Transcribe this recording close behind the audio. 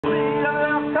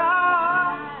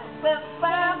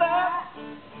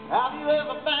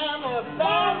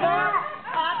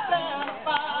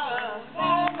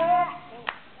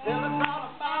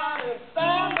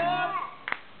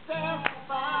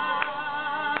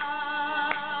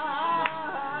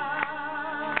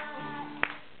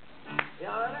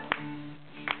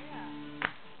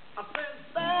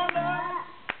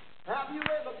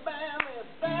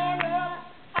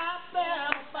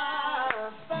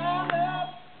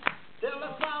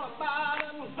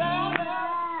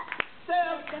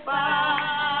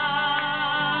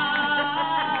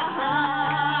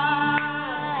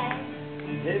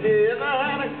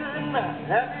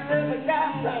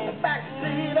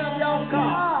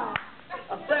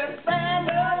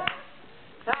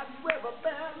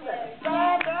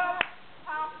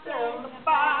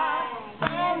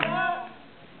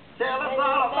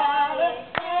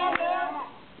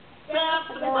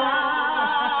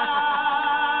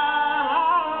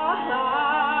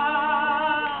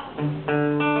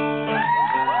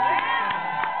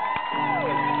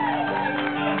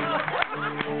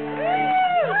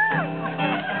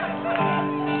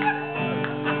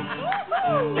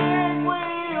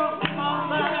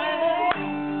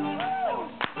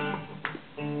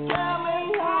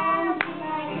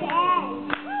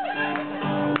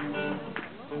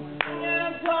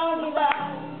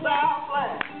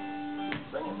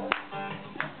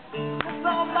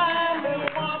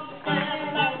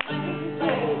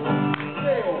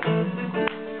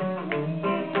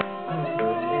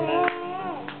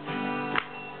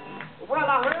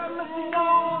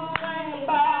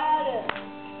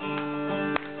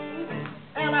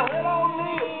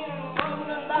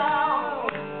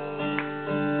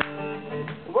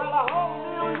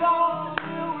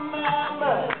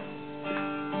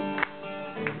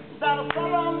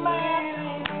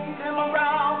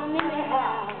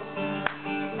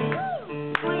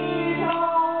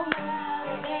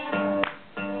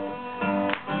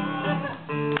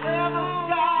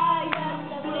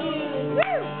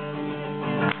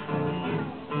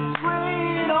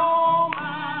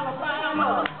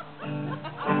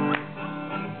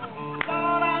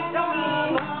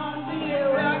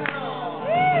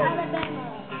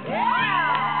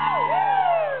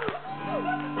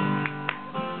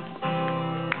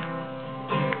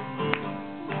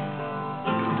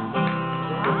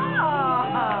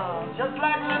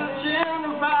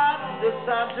East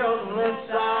side jokes and west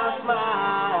side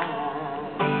smiles.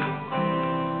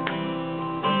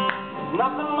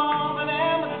 Nothing more than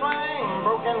in between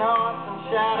broken hearts and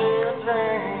shattered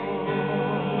dreams.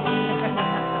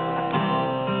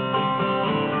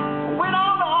 We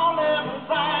don't all live the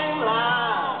same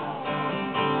life,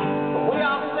 but we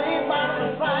all sleep under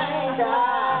the same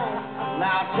sky.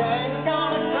 Now change is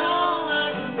gonna come,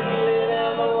 I can feel it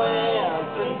in the wind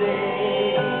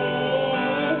today.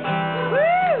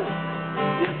 Woo!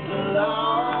 It's a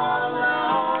long,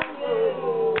 long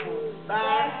road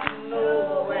back to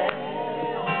nowhere.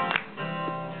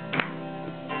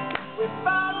 We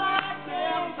fight like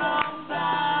them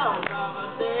sometimes on the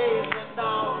days that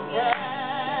don't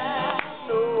care.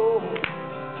 No,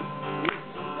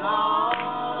 it's a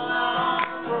long, long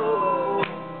road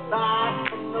back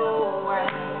to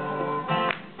nowhere.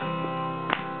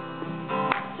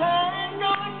 Change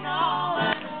gonna come,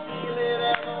 I can feel it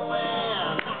in the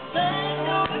wind. Change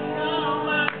gonna come,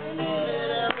 I can feel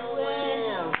it in the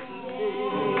wind today.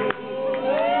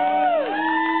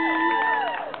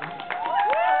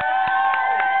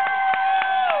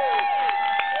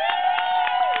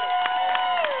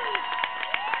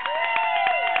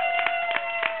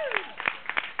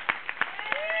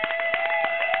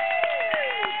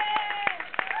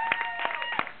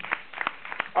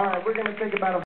 All right, we're going to take about a